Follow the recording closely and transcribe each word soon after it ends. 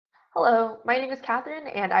Hello, my name is Catherine,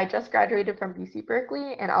 and I just graduated from UC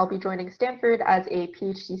Berkeley, and I'll be joining Stanford as a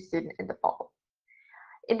PhD student in the fall.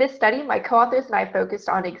 In this study, my co-authors and I focused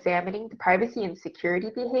on examining the privacy and security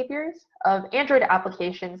behaviors of Android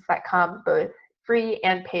applications that come both free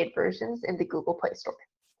and paid versions in the Google Play Store.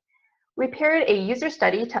 We paired a user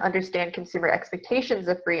study to understand consumer expectations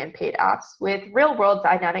of free and paid apps with real-world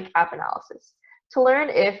dynamic app analysis to learn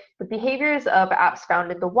if the behaviors of apps found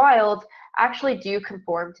in the wild actually do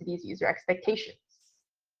conform to these user expectations.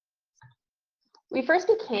 We first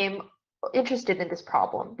became interested in this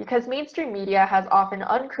problem because mainstream media has often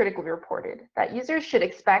uncritically reported that users should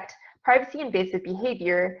expect privacy-invasive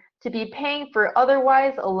behavior to be paying for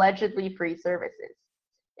otherwise allegedly free services.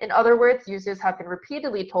 In other words, users have been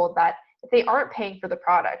repeatedly told that if they aren't paying for the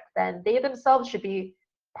product, then they themselves should be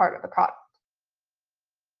part of the product.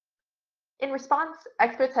 In response,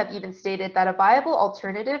 experts have even stated that a viable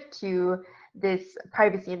alternative to this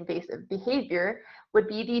privacy-invasive behavior would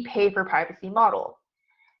be the pay-for-privacy model.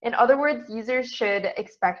 In other words, users should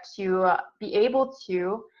expect to be able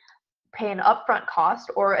to pay an upfront cost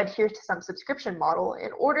or adhere to some subscription model in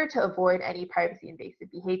order to avoid any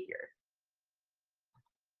privacy-invasive behavior.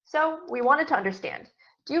 So we wanted to understand,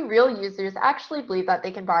 do real users actually believe that they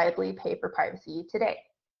can viably pay for privacy today?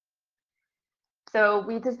 So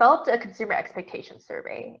we developed a consumer expectation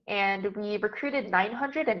survey, and we recruited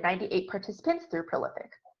 998 participants through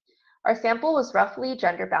Prolific. Our sample was roughly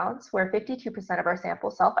gender balanced, where 52% of our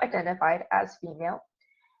sample self-identified as female,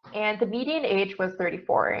 and the median age was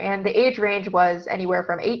 34, and the age range was anywhere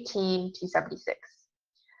from 18 to 76.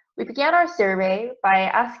 We began our survey by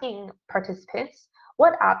asking participants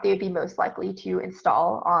what app they would be most likely to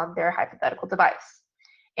install on their hypothetical device.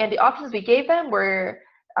 And the options we gave them were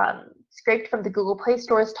scraped from the Google Play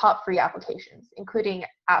Store's top free applications, including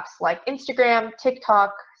apps like Instagram,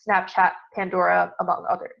 TikTok, Snapchat, Pandora, among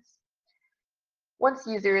others. Once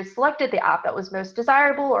users selected the app that was most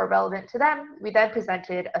desirable or relevant to them, we then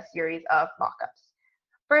presented a series of mockups.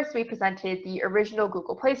 First, we presented the original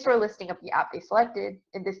Google Play Store listing of the app they selected.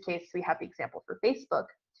 In this case, we have the example for Facebook.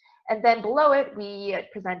 And then below it, we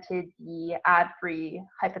presented the ad-free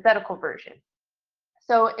hypothetical version.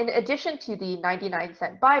 So in addition to the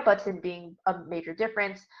 99-cent buy button being a major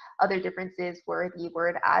difference, other differences were the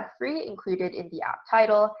word ad-free included in the app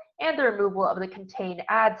title and the removal of the contain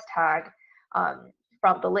ads tag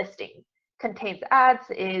from the listing. Contains ads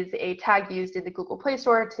is a tag used in the Google Play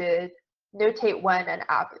Store to notate when an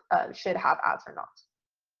app should have ads or not.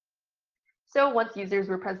 So once users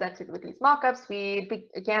were presented with these mockups, we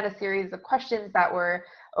began a series of questions that were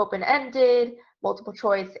open-ended, multiple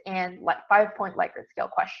choice, and 5-point Likert scale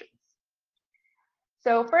questions.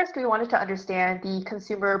 So first, we wanted to understand the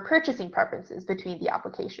consumer purchasing preferences between the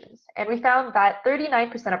applications. And we found that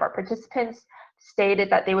 39% of our participants stated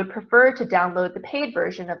that they would prefer to download the paid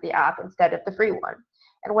version of the app instead of the free one.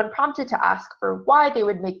 And when prompted to ask for why they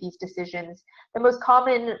would make these decisions, the most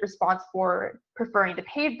common response for preferring the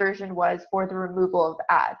paid version was for the removal of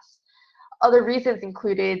ads. Other reasons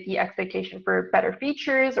included the expectation for better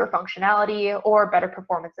features or functionality or better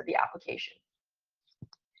performance of the application.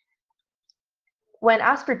 When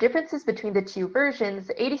asked for differences between the two versions,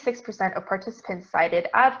 86% of participants cited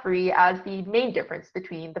ad-free as the main difference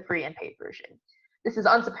between the free and paid version. This is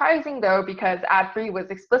unsurprising, though, because ad-free was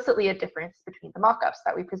explicitly a difference between the mockups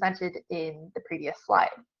that we presented in the previous slide.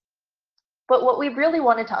 But what we really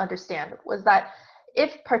wanted to understand was that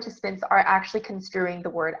if participants are actually construing the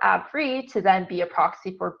word ad-free to then be a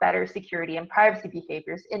proxy for better security and privacy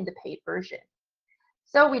behaviors in the paid version.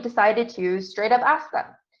 So we decided to straight up ask them.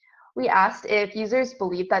 We asked if users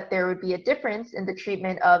believed that there would be a difference in the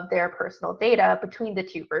treatment of their personal data between the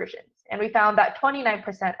two versions. And we found that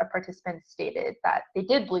 29% of participants stated that they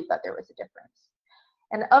did believe that there was a difference.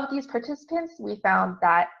 And of these participants, we found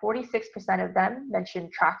that 46% of them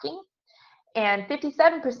mentioned tracking, and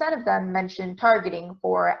 57% of them mentioned targeting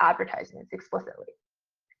for advertisements explicitly.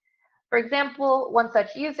 For example, one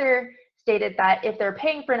such user stated that if they're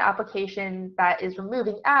paying for an application that is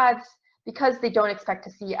removing ads, because they don't expect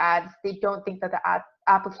to see ads, they don't think that the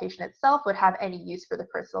application itself would have any use for the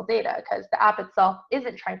personal data because the app itself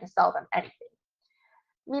isn't trying to sell them anything.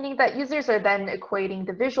 Meaning that users are then equating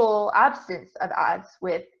the visual absence of ads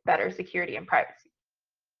with better security and privacy.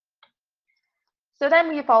 So then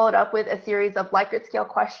we followed up with a series of Likert scale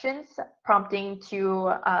questions prompting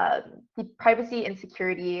to the privacy and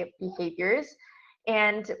security behaviors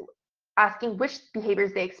and asking which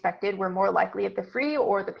behaviors they expected were more likely of the free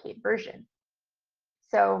or the paid version.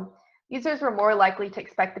 So users were more likely to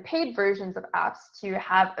expect the paid versions of apps to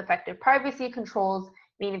have effective privacy controls,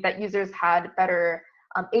 meaning that users had better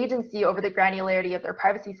agency over the granularity of their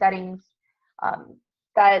privacy settings,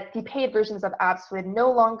 that the paid versions of apps would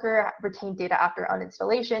no longer retain data after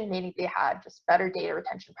uninstallation, meaning they had just better data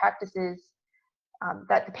retention practices,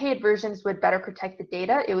 that the paid versions would better protect the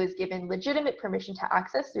data it was given legitimate permission to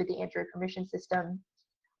access through the Android permission system.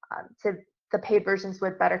 The paid versions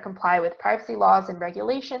would better comply with privacy laws and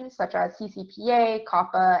regulations such as CCPA,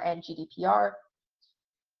 COPPA, and GDPR.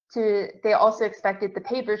 They also expected the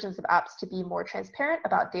paid versions of apps to be more transparent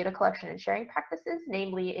about data collection and sharing practices,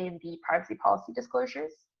 namely in the privacy policy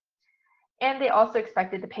disclosures. And they also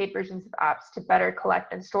expected the paid versions of apps to better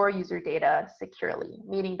collect and store user data securely,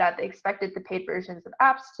 meaning that they expected the paid versions of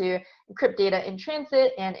apps to encrypt data in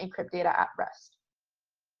transit and encrypt data at rest.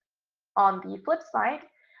 On the flip side,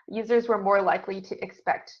 users were more likely to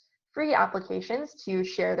expect free applications to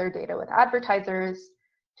share their data with advertisers,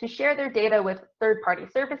 to share their data with third-party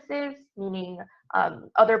services, meaning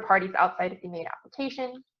other parties outside of the main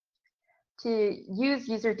application, to use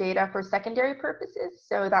user data for secondary purposes.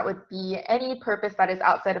 So that would be any purpose that is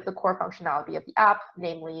outside of the core functionality of the app,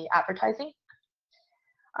 namely advertising.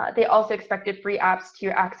 They also expected free apps to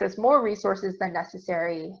access more resources than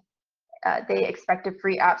necessary. They expected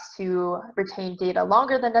free apps to retain data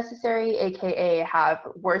longer than necessary, aka have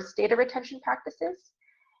worse data retention practices.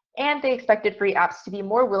 And they expected free apps to be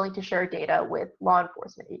more willing to share data with law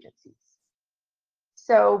enforcement agencies.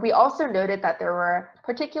 So we also noted that there were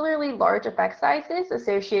particularly large effect sizes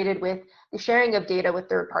associated with the sharing of data with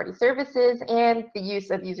third-party services and the use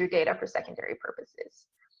of user data for secondary purposes.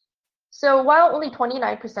 So while only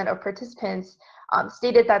 29% of participants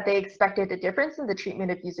stated that they expected a difference in the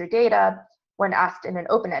treatment of user data when asked in an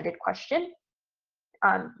open-ended question,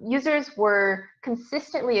 users were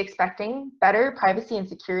consistently expecting better privacy and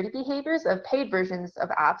security behaviors of paid versions of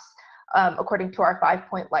apps, according to our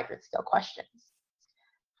 5-point Likert scale questions.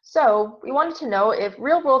 So we wanted to know if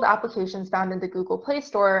real-world applications found in the Google Play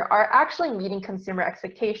Store are actually meeting consumer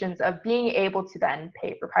expectations of being able to then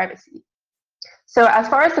pay for privacy. So as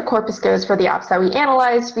far as the corpus goes for the apps that we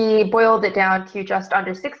analyzed, we boiled it down to just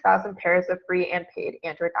under 6,000 pairs of free and paid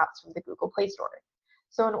Android apps from the Google Play Store.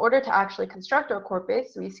 So in order to actually construct our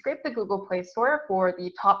corpus, we scraped the Google Play Store for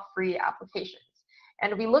the top free applications.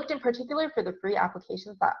 And we looked in particular for the free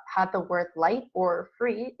applications that had the word light or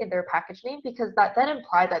free in their package name, because that then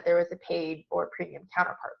implied that there was a paid or premium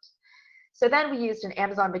counterpart. So then we used an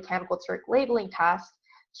Amazon Mechanical Turk labeling task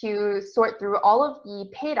to sort through all of the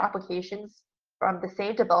paid applications from the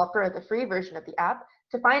same developer of the free version of the app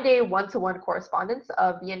to find a one-to-one correspondence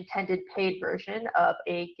of the intended paid version of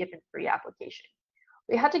a given free application.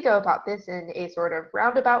 We had to go about this in a sort of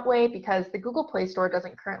roundabout way because the Google Play Store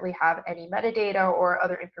doesn't currently have any metadata or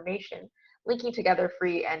other information linking together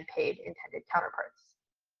free and paid intended counterparts.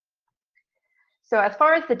 So as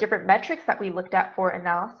far as the different metrics that we looked at for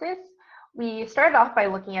analysis, we started off by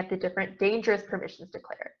looking at the different dangerous permissions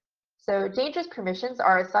declared. So dangerous permissions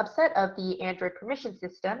are a subset of the Android permission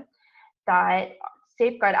system that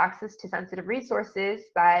safeguard access to sensitive resources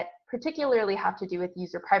that particularly have to do with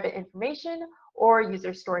user private information or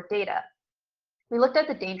user stored data. We looked at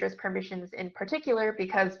the dangerous permissions in particular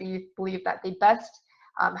because we believe that they best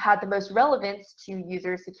had the most relevance to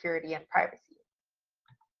user security and privacy.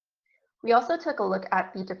 We also took a look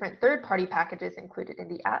at the different third-party packages included in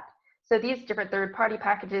the app. So these different third-party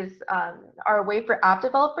packages are a way for app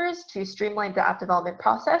developers to streamline the app development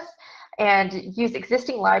process and use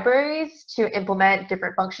existing libraries to implement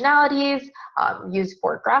different functionalities, use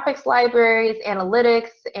for graphics libraries, analytics,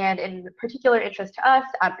 and in particular interest to us,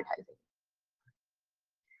 advertising.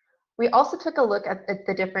 We also took a look at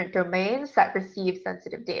the different domains that receive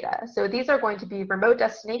sensitive data. So these are going to be remote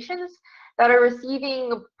destinations that are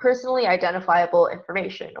receiving personally identifiable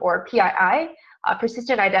information, or PII,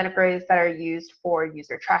 persistent identifiers that are used for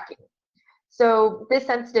user tracking. So this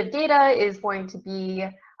sensitive data is going to be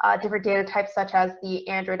different data types such as the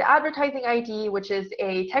Android advertising ID, which is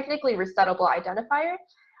a technically resettable identifier,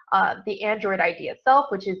 the Android ID itself,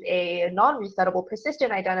 which is a non-resettable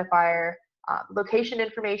persistent identifier, location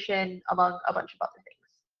information, among a bunch of other things.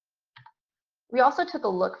 We also took a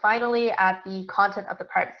look finally at the content of the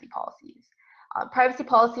privacy policies. Privacy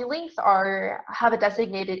policy links have a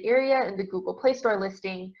designated area in the Google Play Store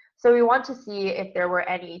listing, so we want to see if there were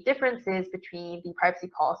any differences between the privacy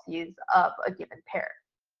policies of a given pair.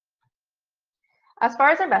 As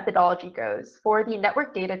far as our methodology goes, for the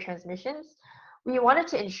network data transmissions, we wanted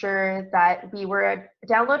to ensure that we were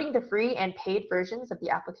downloading the free and paid versions of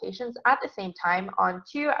the applications at the same time on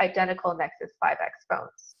two identical Nexus 5X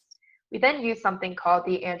phones. We then used something called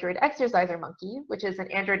the Android Exerciser Monkey, which is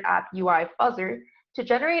an Android app UI fuzzer, to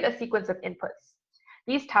generate a sequence of inputs.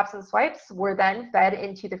 These taps and swipes were then fed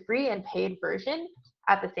into the free and paid version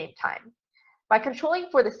at the same time. By controlling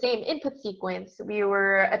for the same input sequence, we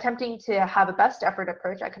were attempting to have a best effort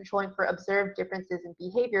approach at controlling for observed differences in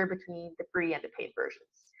behavior between the free and the paid versions.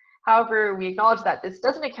 However, we acknowledge that this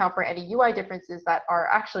doesn't account for any UI differences that are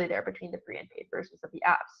actually there between the free and paid versions of the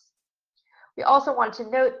apps. We also want to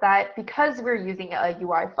note that because we're using a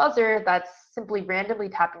UI fuzzer that's simply randomly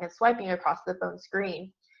tapping and swiping across the phone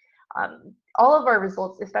screen, all of our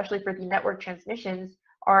results, especially for the network transmissions,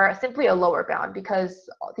 are simply a lower bound because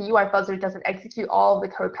the UI fuzzer doesn't execute all of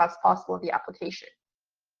the code paths possible in the application.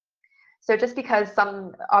 So just because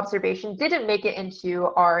some observation didn't make it into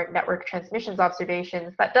our network transmissions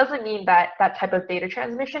observations, that doesn't mean that that type of data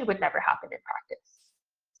transmission would never happen in practice.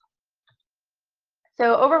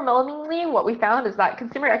 So overwhelmingly, what we found is that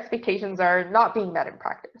consumer expectations are not being met in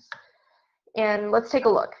practice. And let's take a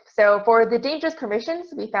look. So for the dangerous permissions,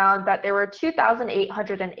 we found that there were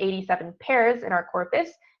 2,887 pairs in our corpus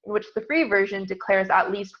in which the free version declares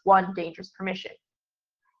at least one dangerous permission.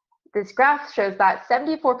 This graph shows that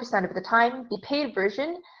 74% of the time, the paid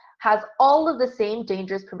version has all of the same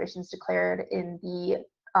dangerous permissions declared in the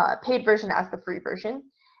paid version as the free version.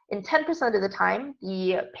 In 10% of the time,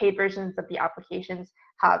 the paid versions of the applications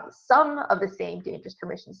have some of the same dangerous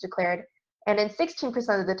permissions declared. And in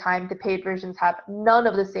 16% of the time, the paid versions have none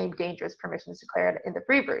of the same dangerous permissions declared in the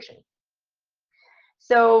free version.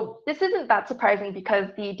 So this isn't that surprising because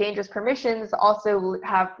the dangerous permissions also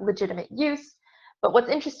have legitimate use. But what's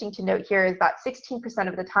interesting to note here is that 16%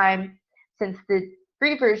 of the time, since the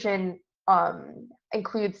free version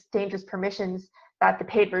includes dangerous permissions that the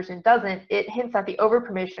paid version doesn't, it hints at the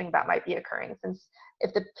over-permissioning that might be occurring, since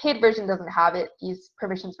if the paid version doesn't have it, these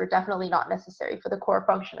permissions were definitely not necessary for the core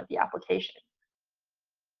function of the application.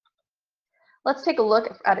 Let's take a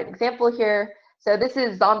look at an example here. So this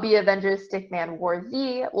is Zombie Avengers Stickman War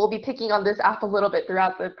Z. We'll be picking on this app a little bit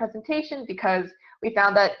throughout the presentation because we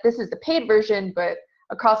found that this is the paid version, but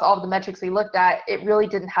across all of the metrics we looked at, it really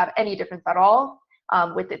didn't have any difference at all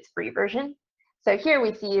with its free version. So here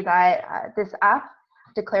we see that this app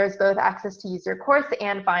declares both access to user course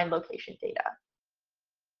and find location data.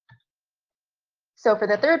 So for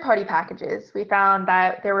the third-party packages, we found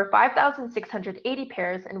that there were 5,680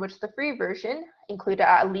 pairs in which the free version included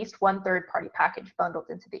at least one third-party package bundled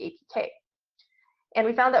into the APK. And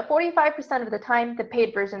we found that 45% of the time, the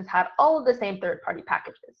paid versions had all of the same third-party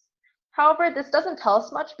packages. However, this doesn't tell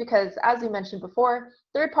us much because, as we mentioned before,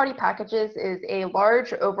 third-party packages is a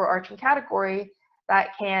large overarching category that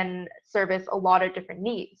can service a lot of different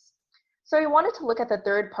needs. So we wanted to look at the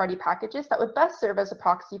third-party packages that would best serve as a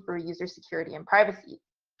proxy for user security and privacy.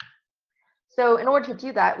 So in order to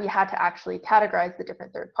do that, we had to actually categorize the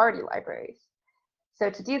different third-party libraries. So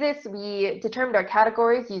to do this, we determined our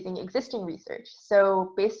categories using existing research.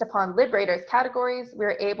 So based upon LibRadar's categories, we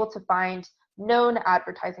were able to find known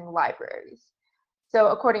advertising libraries. So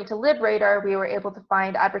according to LibRadar, we were able to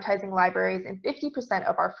find advertising libraries in 50%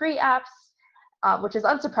 of our free apps, which is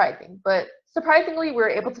unsurprising, but surprisingly, we were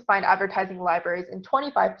able to find advertising libraries in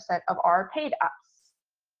 25% of our paid apps.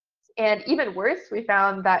 And even worse, we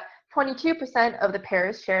found that 22% of the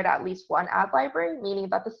pairs shared at least one ad library, meaning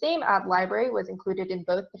that the same ad library was included in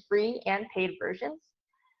both the free and paid versions.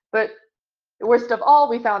 But worst of all,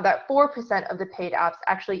 we found that 4% of the paid apps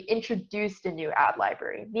actually introduced a new ad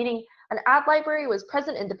library, meaning an ad library was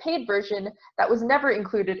present in the paid version that was never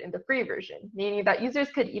included in the free version, meaning that users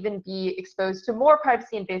could even be exposed to more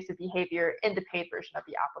privacy-invasive behavior in the paid version of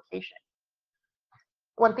the application.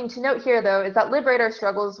 One thing to note here, though, is that LibRadar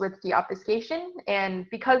struggles with deobfuscation, and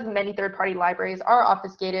because many third-party libraries are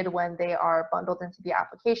obfuscated when they are bundled into the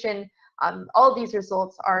application, all of these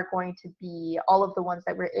results are going to be all of the ones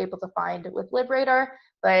that we're able to find with LibRadar,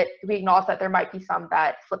 but we acknowledge that there might be some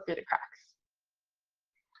that slip through the cracks.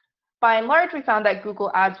 By and large, we found that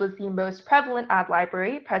Google Ads was the most prevalent ad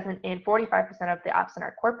library, present in 45% of the apps in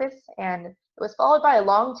our corpus, and it was followed by a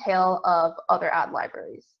long tail of other ad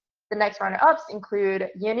libraries. The next runner-ups include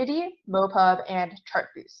Unity, MoPub, and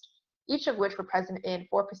Chartboost, each of which were present in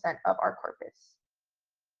 4% of our corpus.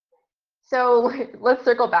 So let's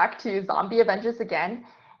circle back to Zombie Avengers again,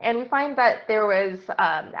 and we find that there was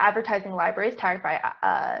advertising libraries tagged by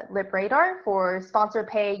LibRadar for Sponsor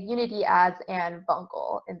Pay, Unity Ads, and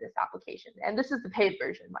Bungle in this application. And this is the paid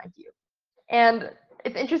version, mind you. And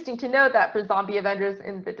it's interesting to note that for Zombie Avengers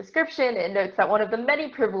in the description, it notes that one of the many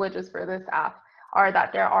privileges for this app are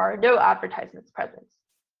that there are no advertisements present,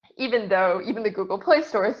 even though even the Google Play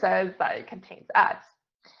Store says that it contains ads.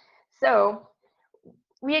 So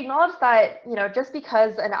we acknowledge that, just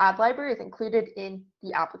because an ad library is included in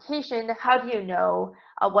the application, how do you know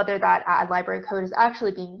whether that ad library code is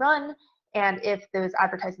actually being run and if those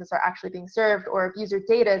advertisements are actually being served or if user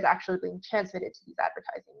data is actually being transmitted to these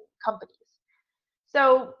advertising companies?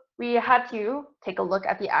 So we had to take a look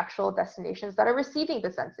at the actual destinations that are receiving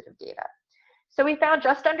the sensitive data. So we found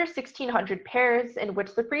just under 1,600 pairs in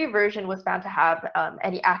which the free version was found to have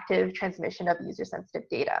any active transmission of user-sensitive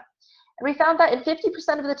data. And we found that in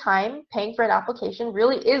 50% of the time, paying for an application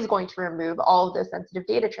really is going to remove all of those sensitive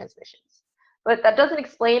data transmissions. But that doesn't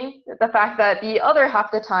explain the fact that the other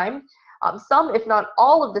half of the time, some, if not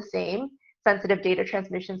all of the same, sensitive data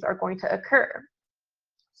transmissions are going to occur.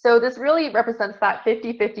 So this really represents that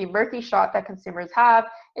 50-50 murky shot that consumers have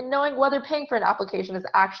in knowing whether paying for an application is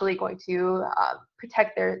actually going to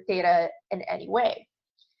protect their data in any way.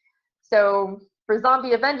 So for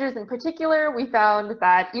Zombie Avengers in particular, we found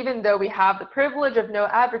that even though we have the privilege of no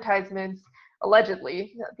advertisements,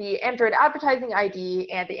 allegedly, the Android advertising ID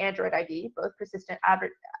and the Android ID, both persistent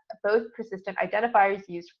identifiers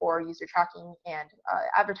used for user tracking and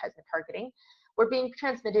advertisement targeting, were being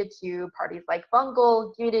transmitted to parties like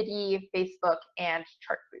Bungle, Unity, Facebook, and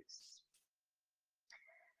Chartboost.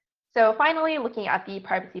 So finally, looking at the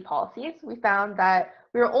privacy policies, we found that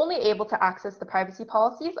we were only able to access the privacy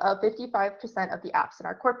policies of 55% of the apps in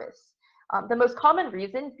our corpus. The most common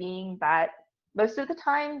reason being that most of the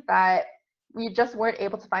time that we just weren't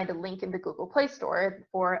able to find a link in the Google Play Store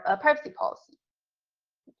for a privacy policy.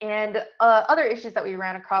 And other issues that we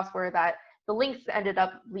ran across were that the links ended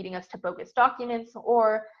up leading us to bogus documents,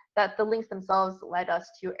 or that the links themselves led us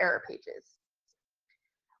to error pages.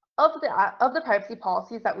 Of the privacy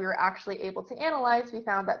policies that we were actually able to analyze, we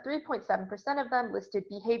found that 3.7% of them listed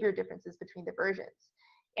behavior differences between the versions.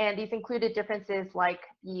 And these included differences like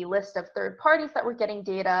the list of third parties that were getting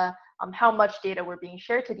data, how much data were being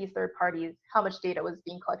shared to these third parties, how much data was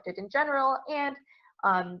being collected in general, and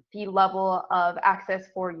the level of access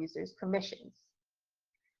for users' permissions.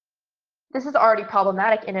 This is already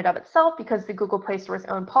problematic in and of itself because the Google Play Store's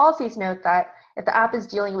own policies note that if the app is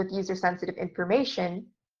dealing with user-sensitive information,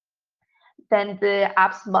 then the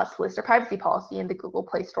apps must list a privacy policy in the Google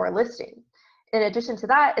Play Store listing. In addition to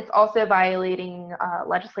that, it's also violating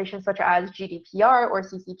legislation such as GDPR or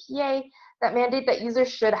CCPA that mandate that users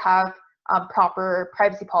should have proper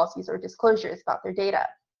privacy policies or disclosures about their data.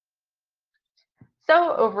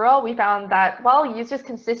 So overall, we found that while users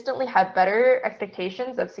consistently had better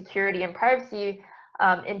expectations of security and privacy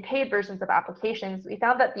in paid versions of applications, we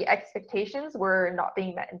found that the expectations were not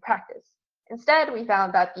being met in practice. Instead, we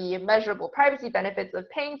found that the measurable privacy benefits of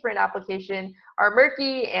paying for an application are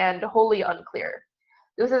murky and wholly unclear.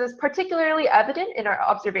 This is particularly evident in our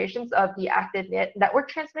observations of the active network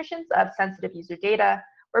transmissions of sensitive user data,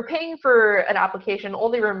 where paying for an application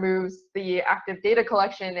only removes the active data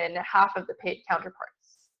collection in half of the paid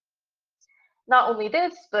counterparts. Not only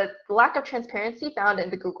this, but the lack of transparency found in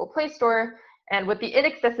the Google Play Store, and with the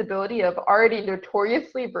inaccessibility of already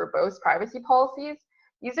notoriously verbose privacy policies,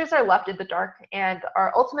 users are left in the dark and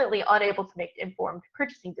are ultimately unable to make informed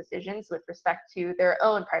purchasing decisions with respect to their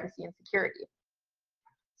own privacy and security.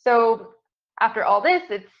 So after all this,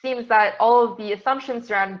 it seems that all of the assumptions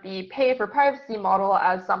surrounding the pay for privacy model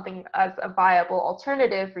as a viable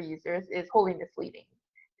alternative for users is wholly misleading,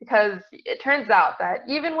 because it turns out that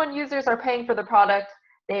even when users are paying for the product,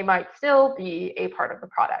 they might still be a part of the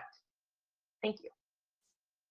product. Thank you.